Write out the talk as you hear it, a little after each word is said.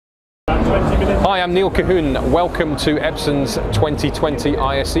Hi, I'm Neil Cahoon. Welcome to Epson's 2020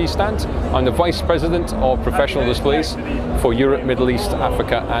 ISE stand. I'm the Vice President of Professional Displays for Europe, Middle East,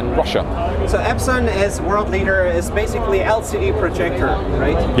 Africa and Russia. So Epson is world leader, is basically LCD projector,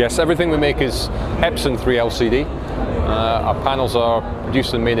 right? Yes, everything we make is Epson 3 LCD. Our panels are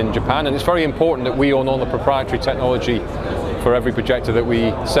produced and made in Japan, and it's very important that we own all the proprietary technology for every projector that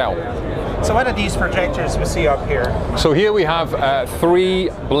we sell. So what are these projectors we see up here? So here we have 3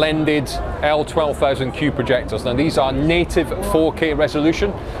 blended L12000U projectors. Now these are native 4K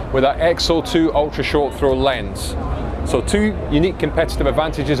resolution with our XO2 ultra short throw lens. So 2 unique competitive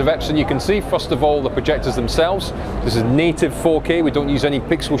advantages of Epson you can see. First of all, the projectors themselves. This is native 4K, we don't use any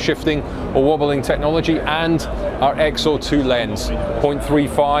pixel shifting or wobbling technology, and our XO2 lens,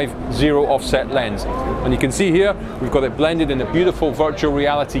 0.35 zero offset lens. And you can see here, we've got it blended in a beautiful virtual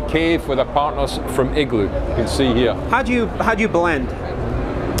reality cave with our partners from Igloo. You can see here. How do you blend?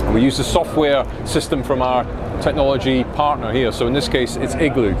 We use the software system from our technology partner here, so in this case it's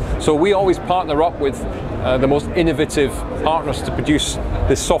Igloo. So we always partner up with the most innovative partners to produce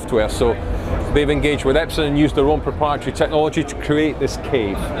this software. So they've engaged with Epson and used their own proprietary technology to create this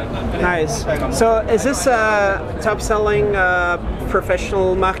cave. Nice. So is this a top-selling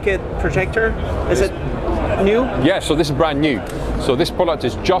professional market projector? Is it new? Yeah, so this is brand new. So this product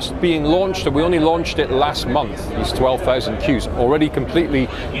is just being launched, and we only launched it last month. These 12,000Qs already completely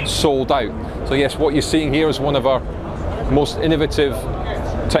sold out. So yes, what you're seeing here is one of our most innovative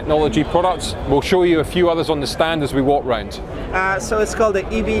technology products. We'll show you a few others on the stand as we walk around. So it's called the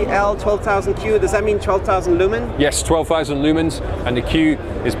EB-L20000U. Does that mean 12,000 lumen? Yes, 12,000 lumens, and the Q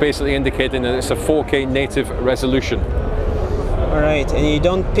is basically indicating that it's a 4K native resolution. All right, and you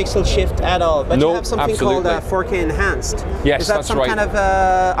don't pixel shift at all, but no, you have something absolutely. called 4K enhanced. Yes, is that that's some right. kind of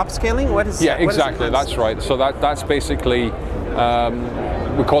upscaling? What is? Yeah, what exactly. is that's right. So that's basically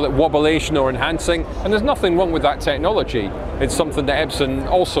we call it wobulation or enhancing, and there's nothing wrong with that technology. It's something that Epson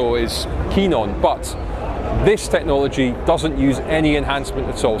also is keen on, but this technology doesn't use any enhancement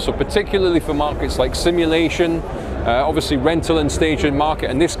at all. So particularly for markets like simulation, obviously rental and staging market,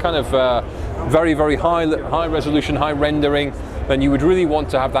 and this kind of very, very high resolution, high rendering, then you would really want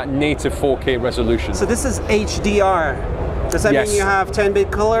to have that native 4K resolution. So this is HDR. Does that mean you have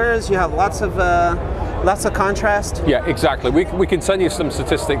 10-bit colors? You have lots of contrast? Yeah, exactly. We can send you some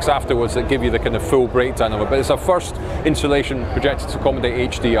statistics afterwards that give you the kind of full breakdown of it, but it's our first installation projector to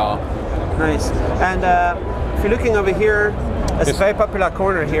accommodate HDR. Nice. And if you're looking over here, it's a very popular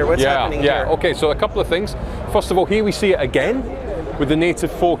corner here. What's happening here? Yeah, okay, so a couple of things. First of all, here we see it again with the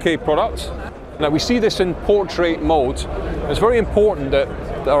native 4K product. Now we see this in portrait mode. It's very important that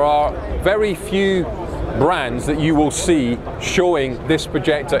there are very few brands that you will see showing this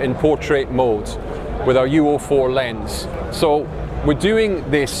projector in portrait mode with our UO4 lens. So we're doing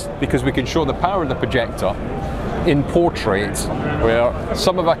this because we can show the power of the projector in portrait, where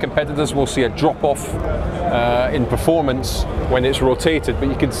some of our competitors will see a drop-off in performance when it's rotated, but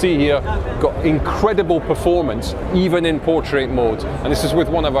you can see here got incredible performance even in portrait mode, and this is with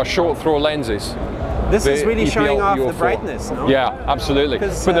one of our short throw lenses. This is really showing off the brightness, no? Yeah, absolutely.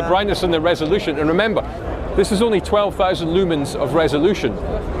 For the brightness and the resolution, and remember, this is only 12,000 lumens of resolution.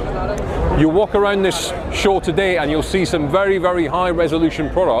 You walk around this show today and you'll see some very, very high resolution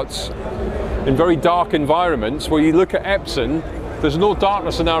products in very dark environments where you look at Epson, there's no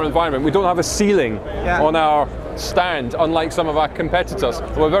darkness in our environment. We don't have a ceiling on our stand, unlike some of our competitors.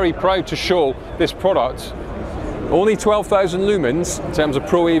 We're very proud to show this product. Only 12,000 lumens in terms of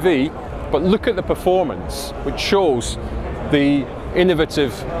Pro AV, but look at the performance, which shows the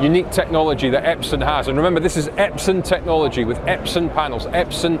innovative, unique technology that Epson has. And remember, this is Epson technology with Epson panels,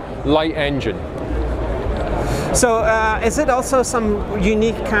 Epson light engine. So is it also some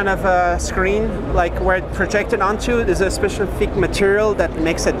unique kind of screen, like where it projected onto? Is there a specific material that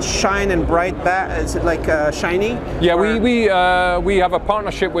makes it shine and bright? Is it like shiny? Yeah, we have a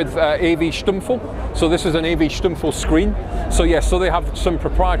partnership with AV Stummfel. So this is an AV Stummfel screen. So yes, so they have some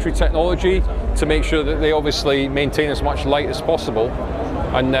proprietary technology to make sure that they obviously maintain as much light as possible.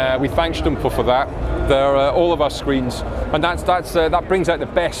 And we thank Stummfel for that. They're all of our screens, and that brings out the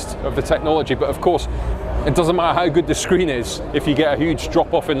best of the technology. But of course, it doesn't matter how good the screen is if you get a huge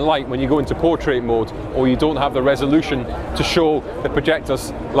drop off in light when you go into portrait mode, or you don't have the resolution to show the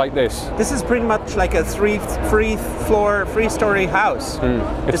projectors like this. This is pretty much like a three-story house.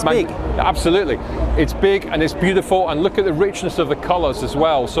 It's big. Absolutely. It's big and it's beautiful, and look at the richness of the colors as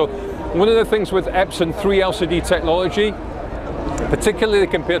well. So one of the things with Epson 3 LCD technology, particularly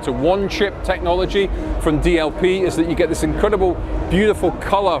compared to one chip technology from DLP, is that you get this incredible, beautiful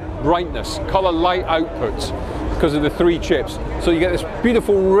color brightness, color light outputs because of the 3 chips. So you get this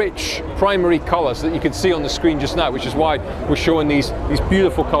beautiful, rich primary colors that you can see on the screen just now, which is why we're showing these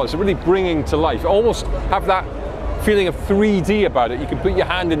beautiful colors. They're really bringing to life. Almost have that feeling of 3D about it. You can put your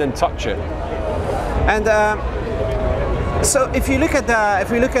hand in and touch it. And so if you look at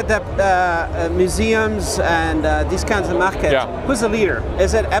the museums and these kinds of markets, who's the leader?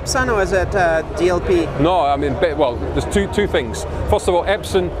 Is it Epson or is it DLP? No, I mean, well, there's two things. First of all,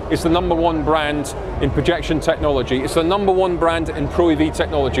 Epson is the #1 brand in projection technology. It's the #1 brand in Pro AV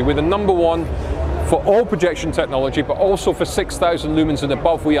technology. We're the #1 for all projection technology, but also for 6,000 lumens and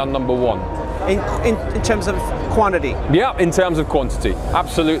above, we are #1. In terms of quantity? Yeah, in terms of quantity,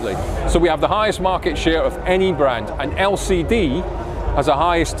 absolutely. So we have the highest market share of any brand, and LCD has the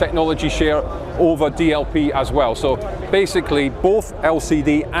highest technology share over DLP as well. So basically, both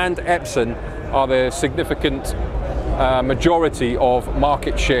LCD and Epson are the significant majority of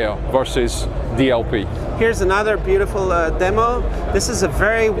market share versus DLP. Here's another beautiful demo. This is a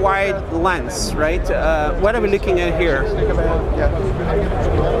very wide lens, right? What are we looking at here?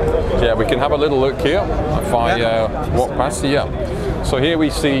 Yeah, we can have a little look here if I walk past here. So here we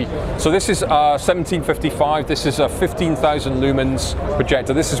see, so this is 1755, this is a 15,000 lumens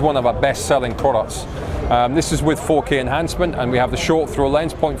projector. This is one of our best selling products. This is with 4K enhancement, and we have the short throw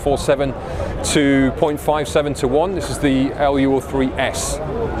lens, 0.47 to 0.57 to 1. This is the LU03S.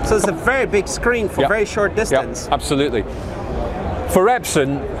 So it's a very big screen for very short distance. Yeah, absolutely. For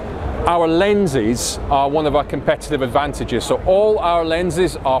Epson, our lenses are one of our competitive advantages. So all our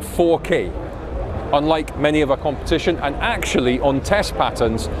lenses are 4K, unlike many of our competition, and actually on test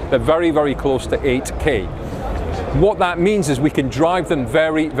patterns, they're very, very close to 8K. What that means is we can drive them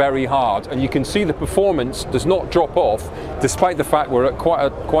very, very hard, and you can see the performance does not drop off, despite the fact we're at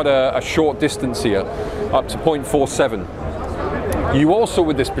quite a short distance here, up to 0.47. You also,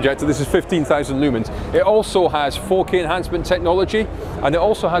 with this projector, this is 15,000 lumens, it also has 4K enhancement technology, and it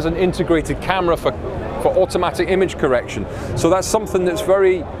also has an integrated camera for automatic image correction. So that's something that's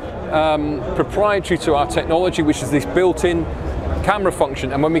very proprietary to our technology, which is this built-in camera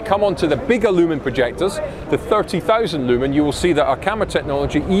function. And when we come on to the bigger lumen projectors, the 30,000 lumen, you will see that our camera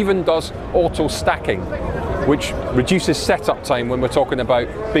technology even does auto stacking, which reduces setup time when we're talking about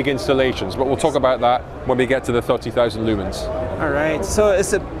big installations. But we'll talk about that when we get to the 30,000 lumens. All right, so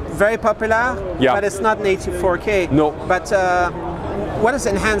it's very popular, but it's not native 4K. No. But what does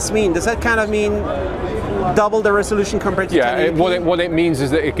enhanced mean? Does that kind of mean double the resolution compared to 1080p? Yeah, what it means is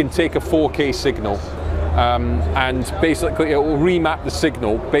that it can take a 4K signal, and basically it will remap the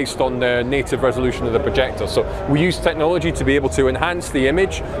signal based on the native resolution of the projector. So we use technology to be able to enhance the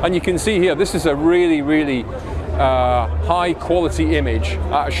image, and you can see here, this is a really, really high quality image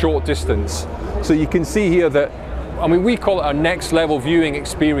at a short distance. So you can see here that, I mean, we call it a next level viewing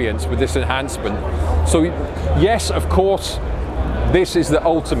experience with this enhancement. So yes, of course, this is the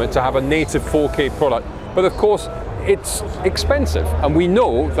ultimate to have a native 4K product, but of course it's expensive, and we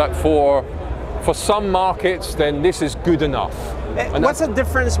know that for some markets, then this is good enough. And what's the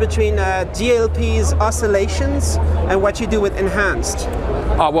difference between DLP's oscillations and what you do with enhanced?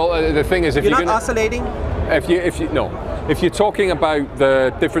 Well, the thing is, if you're not oscillating, if you're talking about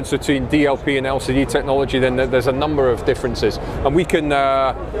the difference between DLP and LCD technology, then there's a number of differences, and we can.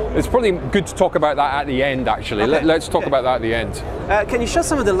 It's probably good to talk about that at the end. Actually, let's talk about that at the end. Can you show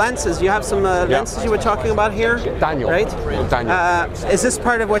some of the lenses? You have some lenses you were talking about here, Daniel. Right? Daniel. Is this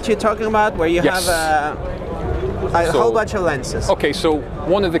part of what you're talking about, where you have a whole bunch of lenses? Okay, so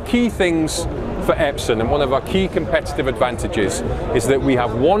one of the key things for Epson, and one of our key competitive advantages, is that we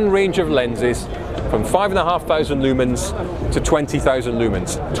have one range of lenses from 5,500 lumens to 20,000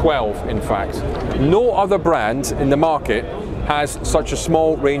 lumens, 12 in fact. No other brand in the market has such a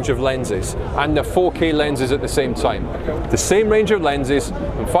small range of lenses, and the 4K lenses at the same time. The same range of lenses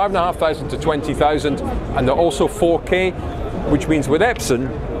from 5,500 to 20,000, and they're also 4K, which means with Epson,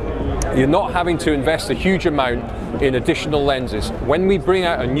 you're not having to invest a huge amount in additional lenses. When we bring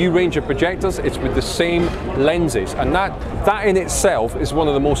out a new range of projectors, it's with the same lenses, and that in itself is one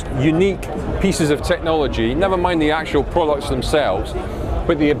of the most unique pieces of technology, never mind the actual products themselves,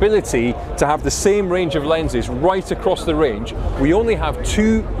 but the ability to have the same range of lenses right across the range. We only have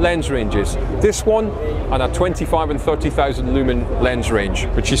two lens ranges, this one and a 25 and 30,000 lumen lens range,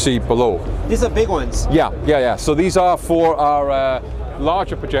 which you see below. These are big ones? Yeah. So these are for our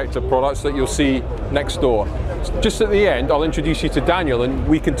larger projector products that you'll see next door. Just at the end, I'll introduce you to Daniel, and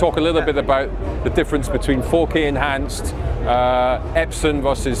we can talk a little bit about the difference between 4K enhanced Epson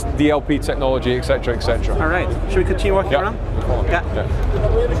versus DLP technology, etc., etc. All right. Should we continue walking around? Yeah.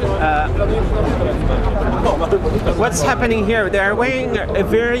 What's happening here? They are wearing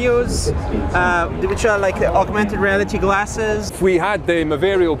Moverios, which are like augmented reality glasses. If we had the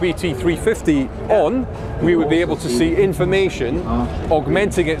Moverio BT-350 on, we would be able to see information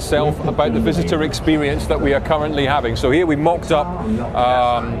augmenting itself about the visitor experience that we are currently having. So here we mocked up,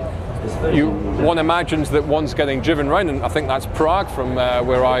 one imagines that one's getting driven around, and I think that's Prague from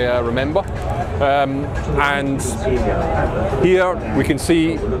where I remember. And here we can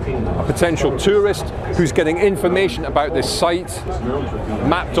see a potential tourist who's getting information about this site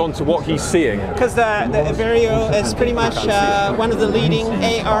mapped onto what he's seeing. Because the Moverio is pretty much one of the leading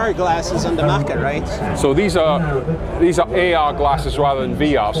AR glasses on the market, right? So these are AR glasses rather than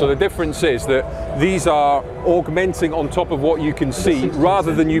VR. So the difference is that these are augmenting on top of what you can see,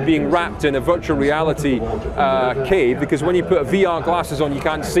 rather than you being wrapped in a virtual reality cave, because when you put VR glasses on, you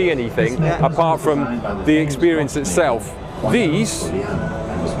can't see anything apart from the experience itself. These,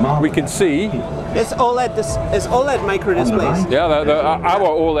 we can see. It's OLED. This is OLED microdisplays. Yeah, our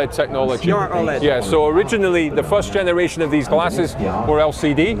OLED technology. Your OLED. Yeah. So originally, the first generation of these glasses were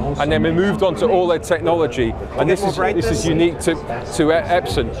LCD, and then we moved on to OLED technology. And this is unique to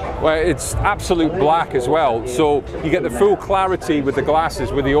Epson, where it's absolute black as well. So you get the full clarity with the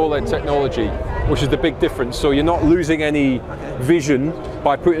glasses with the OLED technology, which is the big difference. So you're not losing any vision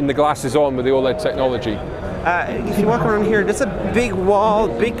by putting the glasses on with the OLED technology. If you walk around here, there's a big wall,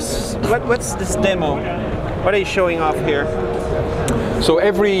 what's this demo? What are you showing off here? So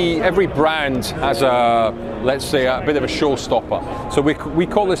every brand has let's say a bit of a showstopper. So we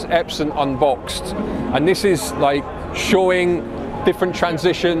call this Epson Unboxed, and this is like showing different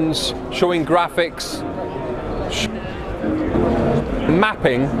transitions, showing graphics,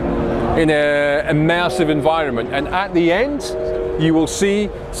 mapping in an immersive environment, and at the end you will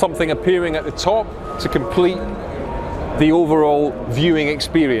see something appearing at the top to complete the overall viewing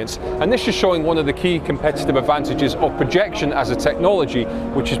experience. And this is showing one of the key competitive advantages of projection as a technology,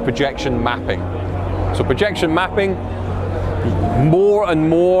 which is projection mapping. So projection mapping, more and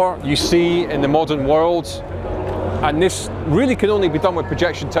more you see in the modern world, and this really can only be done with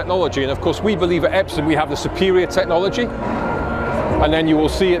projection technology. And of course we believe at Epson we have the superior technology, and then you will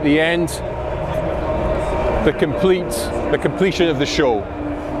see at the end the completion of the show.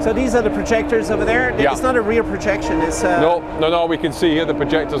 So these are the projectors over there? Yeah. It's not a rear projection, it's No, we can see here the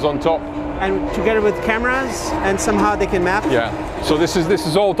projectors on top. And together with cameras, and somehow they can map? Yeah, so this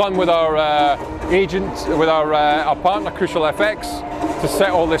is all done with our our partner Crucial FX to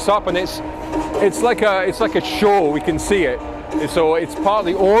set all this up, and it's like a show. We can see it. So it's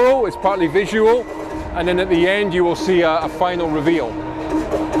partly oral, it's partly visual, and then at the end you will see a final reveal.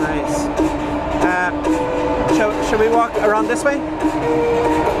 Nice. Shall we walk around this way?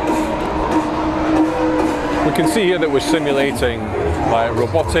 We can see here that we're simulating like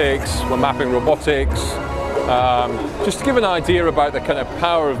robotics, we're mapping robotics, just to give an idea about the kind of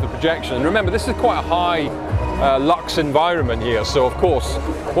power of the projection. And remember, this is quite a high lux environment here, so of course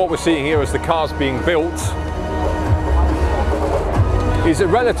what we're seeing here as the cars being built is a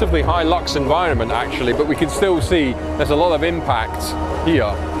relatively high lux environment actually, but we can still see there's a lot of impact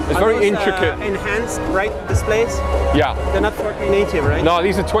here. It's very intricate. Enhanced bright displays? Yeah. They're not 4K native, right? No,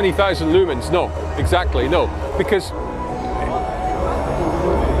 these are 20,000 lumens. No, exactly, no. Because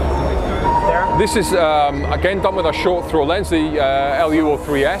this is, again, done with a short throw lens, the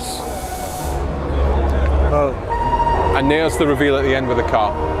LU03S. Oh. And there's the reveal at the end with the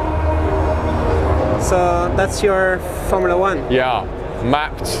car. So that's your Formula One? Yeah,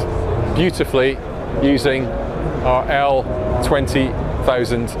 mapped beautifully using our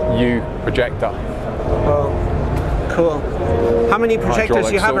L20000U projector. Oh, cool. How many projectors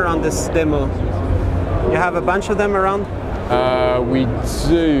do you have around this demo? You have a bunch of them around? We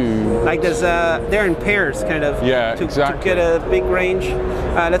do. Like there's they're in pairs, kind of. Yeah, to exactly. get a big range.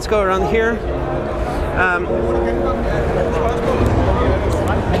 Let's go around here.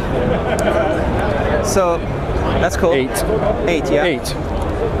 So that's cool. 8. 8, yeah. 8.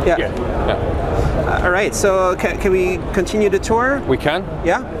 Yeah. Yeah. All right. So can we continue the tour? We can.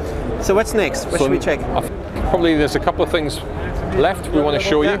 Yeah. So what's next? What should we check? Probably there's a couple of things left we want to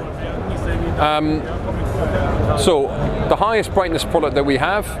show you. So the highest brightness product that we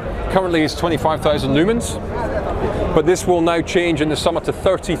have currently is 25,000 lumens, but this will now change in the summer to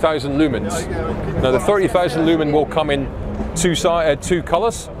 30,000 lumens. Now the 30,000 lumen will come in two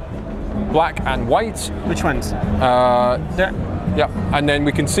colors, black and white. Which ones? There. Yeah, and then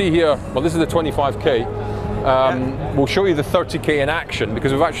we can see here, well this is the 25K, we'll show you the 30K in action,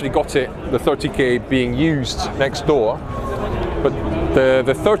 because we've actually got it, the 30K being used next door. But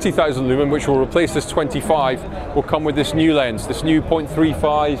the 30,000 lumen, which will replace this 25, will come with this new lens, this new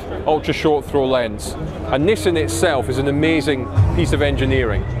 0.35 ultra short throw lens. And this in itself is an amazing piece of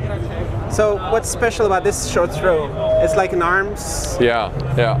engineering. So what's special about this short throw? It's like an arms. Yeah,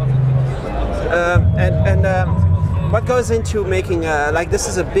 yeah. What goes into making like this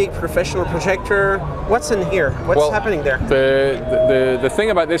is a big professional projector? What's in here? What's happening there? The thing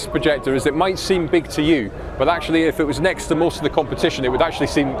about this projector is it might seem big to you, but actually if it was next to most of the competition, it would actually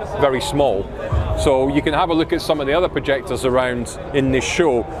seem very small. So you can have a look at some of the other projectors around in this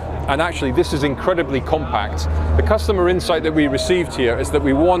show, and actually this is incredibly compact. The customer insight that we received here is that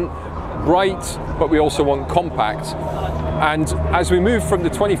we want bright, but we also want compact. And as we move from the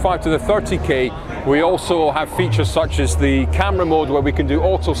 25 to the 30K, we also have features such as the camera mode where we can do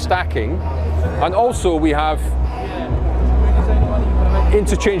auto stacking, and also we have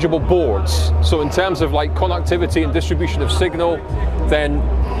interchangeable boards. So in terms of like connectivity and distribution of signal, then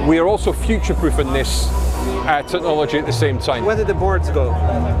we are also future-proofing this technology at the same time. Where did the boards go?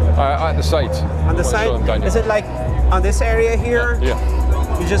 At the site. On the site? Is it like on this area here? Yeah.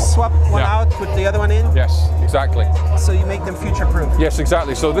 You just swap one out, put the other one in? Yes, exactly. So you make them future-proof? Yes,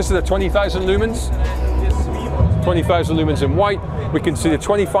 exactly. So this is the 20,000 lumens. 20,000 lumens in white. We can see the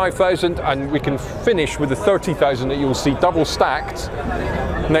 25,000, and we can finish with the 30,000 that you'll see double stacked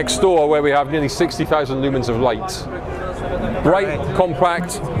next door, where we have nearly 60,000 lumens of light. Bright,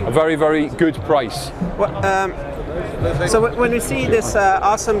 compact, a very, very good price. Well, so when we see this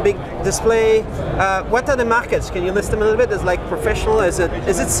awesome big display, what are the markets? Can you list them a little bit? Is like professional? Is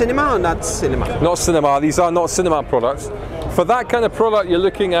it cinema or not cinema? Not cinema. These are not cinema products. For that kind of product, you're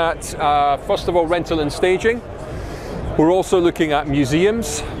looking at first of all rental and staging. We're also looking at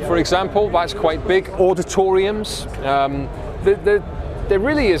museums, for example. That's quite big. Auditoriums. There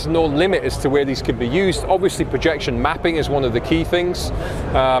really is no limit as to where these can be used. Obviously, projection mapping is one of the key things.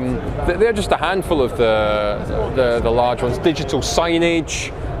 They're just a handful of the large ones. Digital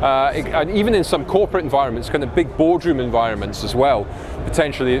signage, and even in some corporate environments, kind of big boardroom environments as well.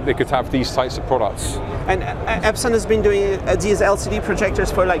 Potentially, they could have these types of products. And Epson has been doing these LCD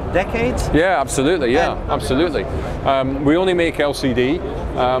projectors for like decades? Yeah, absolutely, yeah, absolutely. We only make LCD.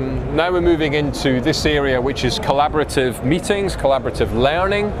 Now we're moving into this area, which is collaborative meetings, collaborative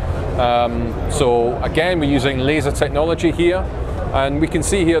learning. So again, we're using laser technology here. And we can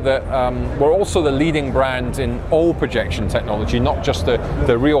see here that we're also the leading brand in all projection technology, not just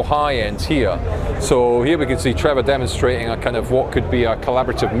the real high end here. So here we can see Trevor demonstrating a kind of what could be a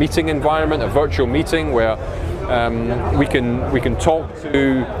collaborative meeting environment, a virtual meeting where we can talk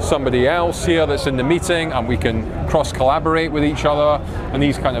to somebody else here that's in the meeting, and we can cross-collaborate with each other and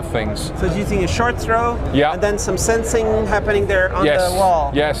these kind of things. So using a short throw, yeah, and then some sensing happening there on the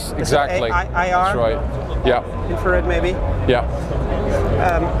wall. Yes, exactly. IR? That's right. Yeah. Infrared maybe? Yeah.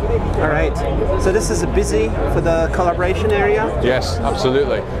 All right. So this is busy for the collaboration area? Yes,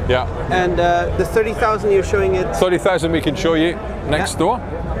 absolutely. Yeah. And the 30,000 you're showing it? 30,000 we can show you next door.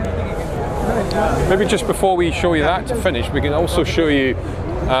 Maybe just before we show you that to finish, we can also show you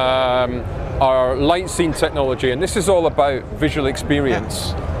our light scene technology, and this is all about visual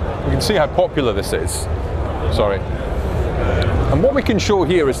experience. You can see how popular this is. Sorry. And what we can show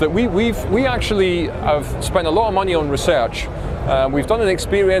here is that we actually have spent a lot of money on research. We've done an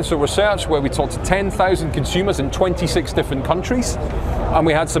experiential research where we talked to 10,000 consumers in 26 different countries, and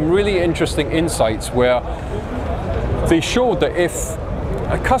we had some really interesting insights where they showed that if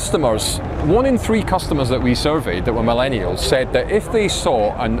customers, 1 in 3 customers that we surveyed that were millennials said that if they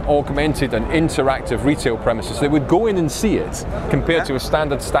saw an augmented and interactive retail premises, they would go in and see it compared to a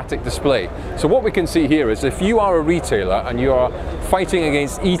standard static display. So what we can see here is if you are a retailer and you are fighting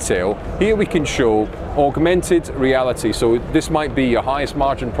against e-tail, here we can show augmented reality. So this might be your highest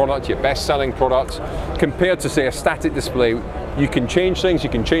margin product, your best selling product, compared to say a static display. You can change things, you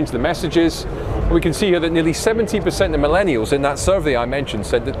can change the messages. We can see here that nearly 70% of millennials in that survey I mentioned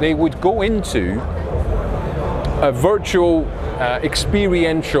said that they would go into a virtual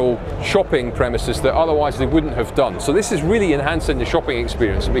experiential shopping premises that otherwise they wouldn't have done. So this is really enhancing the shopping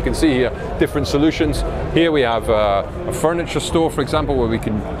experience, and we can see here different solutions. Here we have a furniture store, for example, where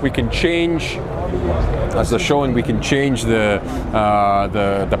we can change, as they're showing, we can change the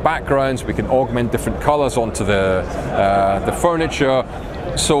backgrounds, we can augment different colors onto the furniture.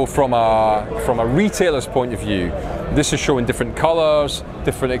 So from a retailer's point of view, this is showing different colors,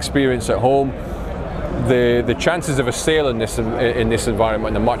 different experience at home. The chances of a sale in this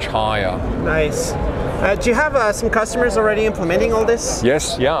environment are much higher. Nice. Do you have some customers already implementing all this?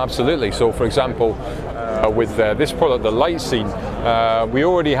 Yes, yeah, absolutely. So for example, with this product, the light scene. We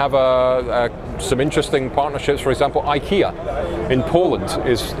already have some interesting partnerships. For example, IKEA in Poland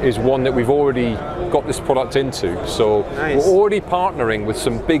is one that we've already got this product into. So nice. We're already partnering with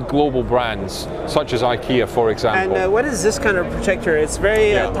some big global brands, such as IKEA, for example. And what is this kind of projector? It's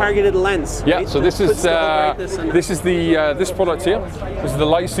very targeted lens. Yeah. Right? So this is this product here. This is the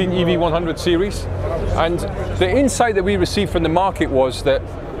Light Scene EB-100 series, and the insight that we received from the market was that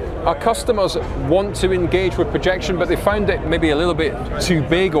our customers want to engage with projection, but they found it maybe a little bit too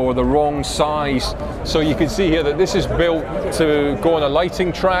big or the wrong size. So you can see here that this is built to go on a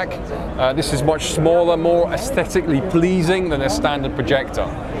lighting track. This is much smaller, more aesthetically pleasing than a standard projector.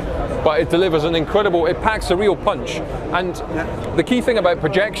 But it delivers an incredible, it packs a real punch. And the key thing about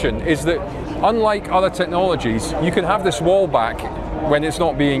projection is that unlike other technologies, you can have this wall back when it's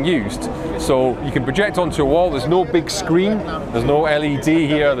not being used. So you can project onto a wall, there's no big screen, there's no LED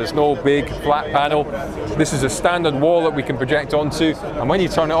here, there's no big flat panel. This is a standard wall that we can project onto, and when you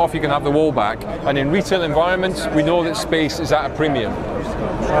turn it off, you can have the wall back. And in retail environments, we know that space is at a premium.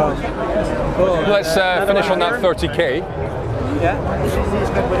 Let's finish on that 30K. Yeah.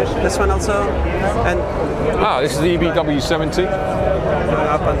 This one also. And this is the EB-W70.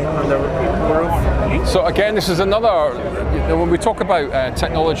 Up on the roof. So again, this is another, when we talk about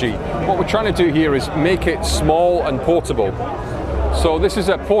technology, what we're trying to do here is make it small and portable. So this is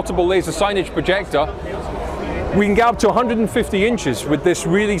a portable laser signage projector. We can get up to 150 inches with this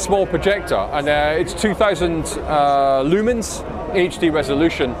really small projector, and it's 2000 lumens, HD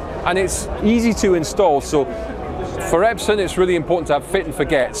resolution, and it's easy to install. So for Epson, it's really important to have fit and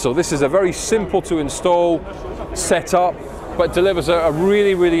forget. So this is a very simple to install setup, but delivers a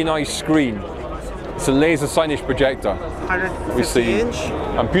really, really nice screen. It's a laser signage projector. 150 inch.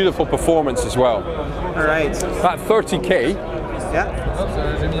 And beautiful performance as well. All right. That 30K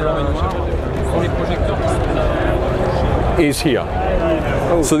is here.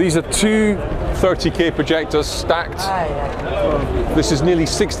 Oh. So these are two 30K projectors stacked. This is nearly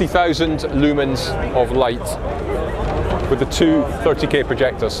 60,000 lumens of light with the two 30K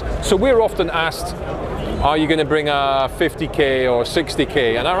projectors. So we're often asked, are you going to bring a 50K or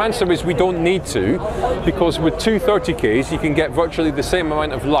 60K? And our answer is we don't need to, because with two 30Ks you can get virtually the same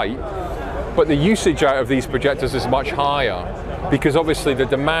amount of light, but the usage out of these projectors is much higher, because obviously the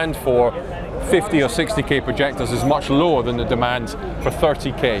demand for 50 or 60K projectors is much lower than the demand for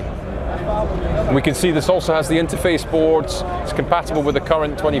 30K. And we can see this also has the interface boards. It's compatible with the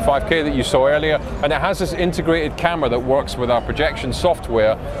current 25K that you saw earlier, and it has this integrated camera that works with our projection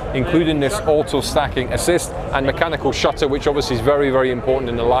software, including this auto stacking assist and mechanical shutter, which obviously is very, very important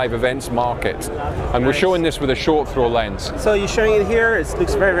in the live events market. And we're showing this with a short throw lens. So you're showing it here. It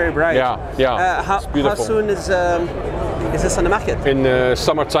looks very, very bright. Yeah, how soon is this on the market? In the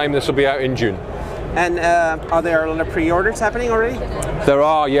summertime. This will be out in June. And are there a lot of pre-orders happening already? There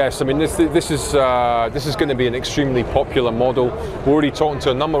are, yes. I mean, this is going to be an extremely popular model. We're already talking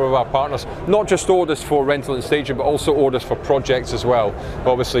to a number of our partners, not just orders for rental and staging, but also orders for projects as well.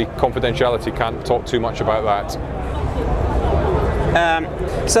 But obviously, confidentiality, can't talk too much about that.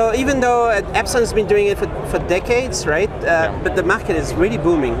 So even though Epson's been doing it for decades, right? But the market is really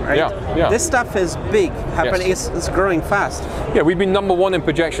booming, right? Yeah. This stuff is big, happening. Yes. It's growing fast. Yeah, we've been #1 in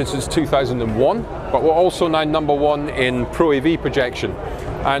projection since 2001, but we're also now #1 in Pro AV projection.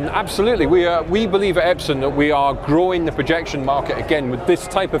 And absolutely, we believe at Epson that we are growing the projection market again with this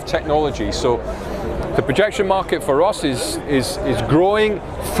type of technology. So the projection market for us is growing,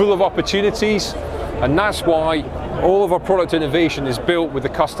 full of opportunities, and that's why all of our product innovation is built with the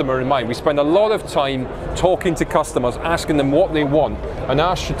customer in mind. We spend a lot of time talking to customers, asking them what they want, and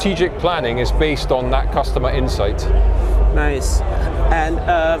our strategic planning is based on that customer insight. Nice. And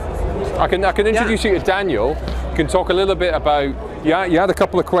I can introduce you to Daniel. You can talk a little bit about, you had a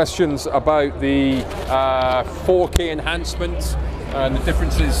couple of questions about the 4K enhancements and the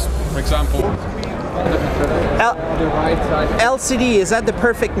differences, for example. LCD, is that the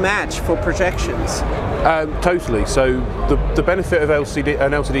perfect match for projections? Totally. So the benefit of an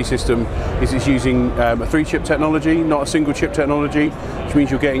LCD system is it's using a 3-chip technology, not a single chip technology, which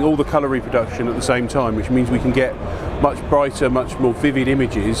means you're getting all the colour reproduction at the same time, which means we can get much brighter, much more vivid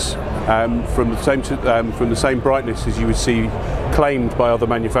images from the same brightness as you would see claimed by other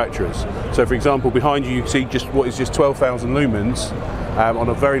manufacturers. So for example, behind you see what is just 12,000 lumens on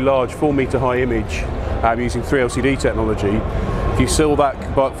a very large 4-meter high image using 3 LCD technology. If you saw that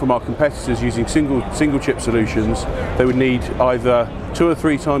from our competitors using single chip solutions, they would need either 2 or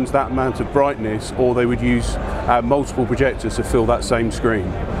 3 times that amount of brightness, or they would use multiple projectors to fill that same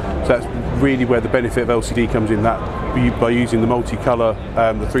screen. So that's really where the benefit of LCD comes in, that by using the multicolour,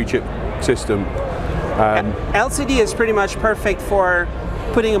 the 3-chip system. LCD is pretty much perfect for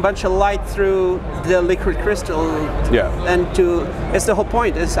putting a bunch of light through the liquid crystal. Yeah. And it's the whole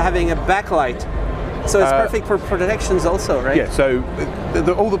point, is having a backlight. So it's perfect for projections also, right? Yeah. So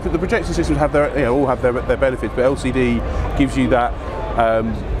all the projection systems have all have their benefits, but LCD gives you that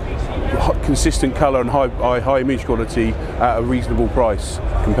consistent colour and high image quality at a reasonable price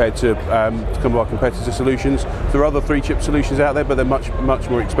compared to some of our competitor solutions. There are other 3-chip solutions out there, but they're much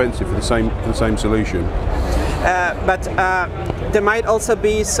more expensive for the same solution. But there might also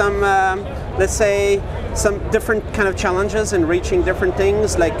be some, let's say, some different kind of challenges in reaching different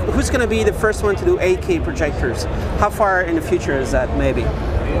things. Like, who's going to be the first one to do 8K projectors? How far in the future is that, maybe?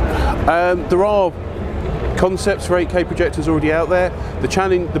 There are concepts for 8K projectors already out there.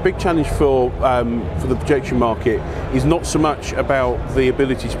 The big challenge for the projection market is not so much about the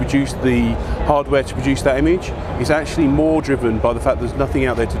ability to produce the hardware to produce that image. It's actually more driven by the fact there's nothing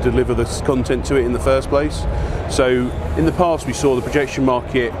out there to deliver this content to it in the first place. So in the past we saw the projection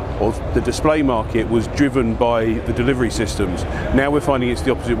market, or the display market, was driven by the delivery systems. Now we're finding it's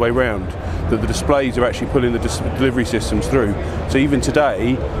the opposite way round, that the displays are actually pulling the delivery systems through. So even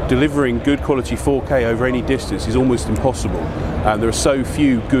today, delivering good quality 4K over any distance is almost impossible. And there are so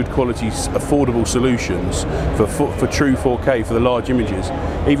few good quality, affordable solutions for true 4K for the large images.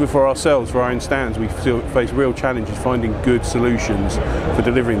 Even for ourselves, for our own stands, we face real challenges finding good solutions for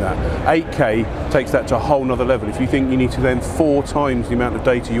delivering that. 8K takes that to a whole nother level. If you think you need to then 4 times the amount of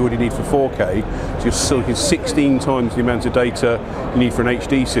data you already need for 4K, so you're still looking 16 times the amount of data you need for an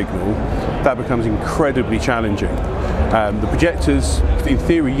HD signal, that becomes incredibly challenging. The projectors, in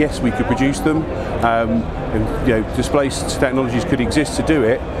theory, yes, we could produce them. And, display technologies could exist to do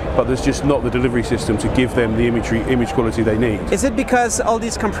it, but there's just not the delivery system to give them the image quality they need. Is it because all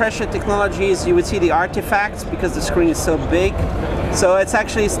these compression technologies, you would see the artifacts because the screen is so big? So it's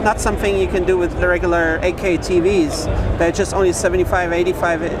actually not something you can do with the regular 8K TVs. They're just only 75,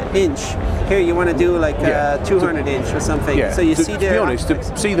 85 inch. Here you want to do like 200 inch or something. Yeah. So you see to be honest,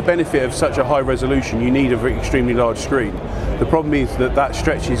 to see the benefit of such a high resolution, you need an extremely large screen. The problem is that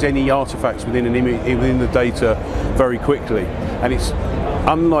stretches any artifacts within an image, within the data, very quickly, and it's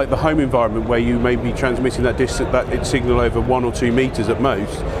unlike the home environment where you may be transmitting that signal over 1 or 2 meters at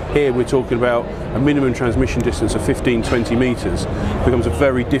most. Here we're talking about a minimum transmission distance of 15-20 meters. It becomes a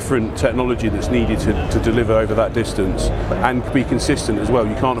very different technology that's needed to deliver over that distance and be consistent as well.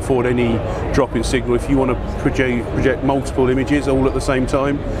 You can't afford any drop in signal. If you want to project multiple images all at the same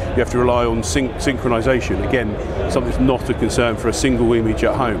time, you have to rely on synchronization. Again, something that's not a concern for a single image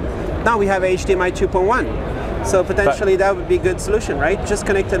at home. Now we have HDMI 2.1. So potentially that would be a good solution, right? Just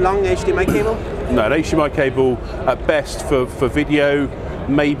connect a long HDMI cable? No, an HDMI cable at best for video,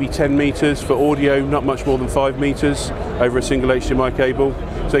 maybe 10 meters. For audio, not much more than 5 meters over a single HDMI cable.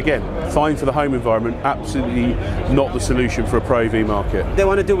 So again, fine for the home environment, absolutely not the solution for a Pro AV market. They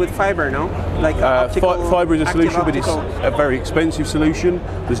want to do with fiber, no? Like fiber is a solution, but it's a very expensive solution.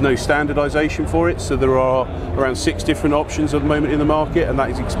 There's no standardization for it, so there are around 6 different options at the moment in the market, and that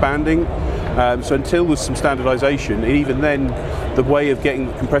is expanding. So until there's some standardization, and even then, the way of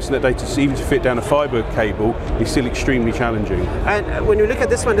compressing that data even to fit down a fiber cable is still extremely challenging. And when you look at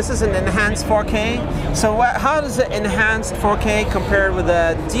this one, this is an enhanced 4K. So how does the enhanced 4K compare with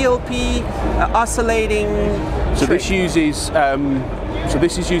a DLP oscillating? So this uses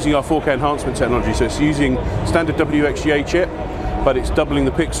this is using our 4K enhancement technology. So it's using standard WXGA chip, but it's doubling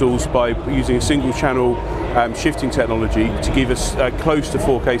the pixels by using a single channel shifting technology to give us close to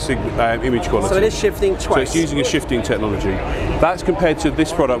 4K image quality. So it is shifting twice. So it's using a shifting technology. That's compared to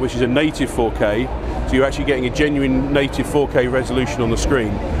this product, which is a native 4K. So you're actually getting a genuine native 4K resolution on the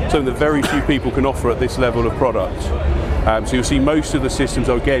screen, something that very few people can offer at this level of product. So you'll see most of the systems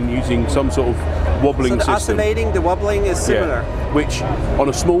are again using some sort of wobbling system. Oscillating, the wobbling is similar. Yeah. Which on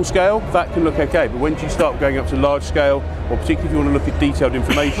a small scale, that can look okay, but when you start going up to large scale, or particularly if you want to look at detailed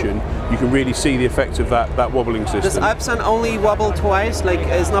information, you can really see the effect of that wobbling system. Does Epson only wobble twice? Like,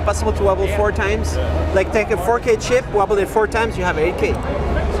 it's not possible to wobble 4 times? Like, take a 4K chip, wobble it 4 times, you have 8K.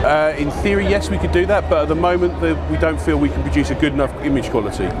 In theory, yes, we could do that, but at the moment we don't feel we can produce a good enough image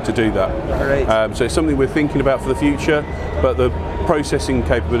quality to do that. Right. So it's something we're thinking about for the future, but the processing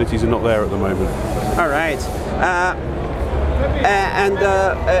capabilities are not there at the moment. All right.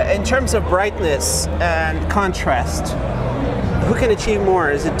 In terms of brightness and contrast, who can achieve more?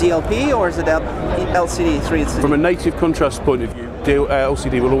 Is it DLP or is it LCD 360? From a native contrast point of view,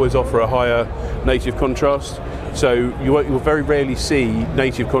 LCD will always offer a higher native contrast. So you will very rarely see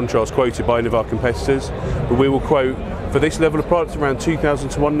native contrast quoted by any of our competitors, but we will quote for this level of product around 2,000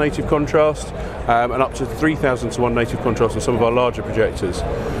 to 1 native contrast and up to 3,000 to 1 native contrast on some of our larger projectors.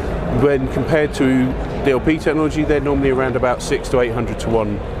 when compared to DLP technology, they're normally around about 600 to 800 to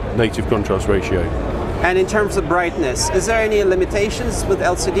 1 native contrast ratio. And in terms of brightness, is there any limitations with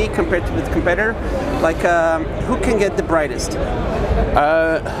LCD compared to the competitor? Like, who can get the brightest?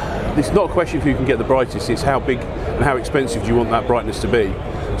 It's not a question of who can get the brightest, it's how big and how expensive do you want that brightness to be.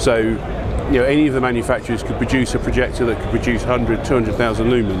 So, you know, any of the manufacturers could produce a projector that could produce 100, 200,000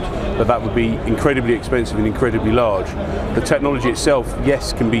 lumens, but that would be incredibly expensive and incredibly large. The technology itself,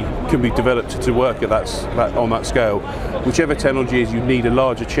 yes, can be developed to work at on that scale. Whichever technology is, you need a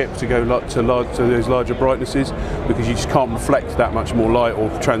larger chip to go to those larger brightnesses, because you just can't reflect that much more light or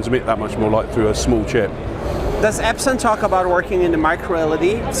transmit that much more light through a small chip. Does Epson talk about working in the micro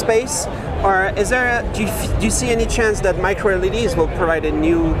LED space, or is there do you see any chance that micro LEDs will provide a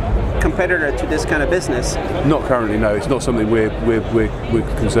new competitor to this kind of business? Not currently, no. It's not something we're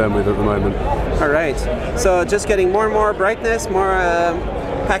concerned with at the moment. All right. So just getting more and more brightness, more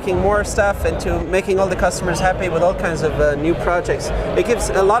packing more stuff into making all the customers happy with all kinds of new projects. It gives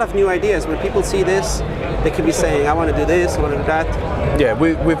a lot of new ideas. When people see this, they can be saying, I want to do this, I want to do that. Yeah,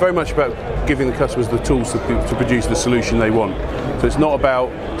 we're very much about giving the customers the tools to produce the solution they want. So it's not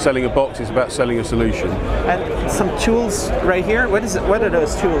about selling a box, it's about selling a solution. And some tools right here, what are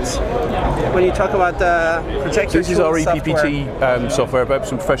those tools? When you talk about projector this is our EPPT software,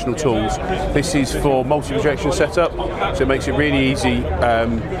 Epson Professional Tools. This is for multi-projection setup, so it makes it really easy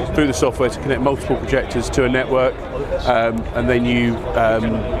through the software to connect multiple projectors to a network, and then you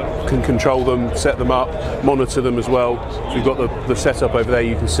can control them, set them up, monitor them as well. So we've got the setup over there.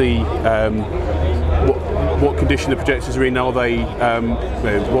 You can see what condition the projectors are in, are they,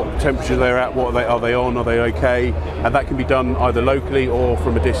 what temperature they're at, are they on, are they okay, and that can be done either locally or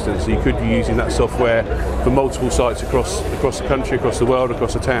from a distance. So you could be using that software for multiple sites across the country, across the world,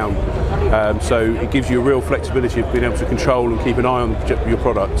 across a town. So it gives you a real flexibility of being able to control and keep an eye on your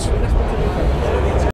products.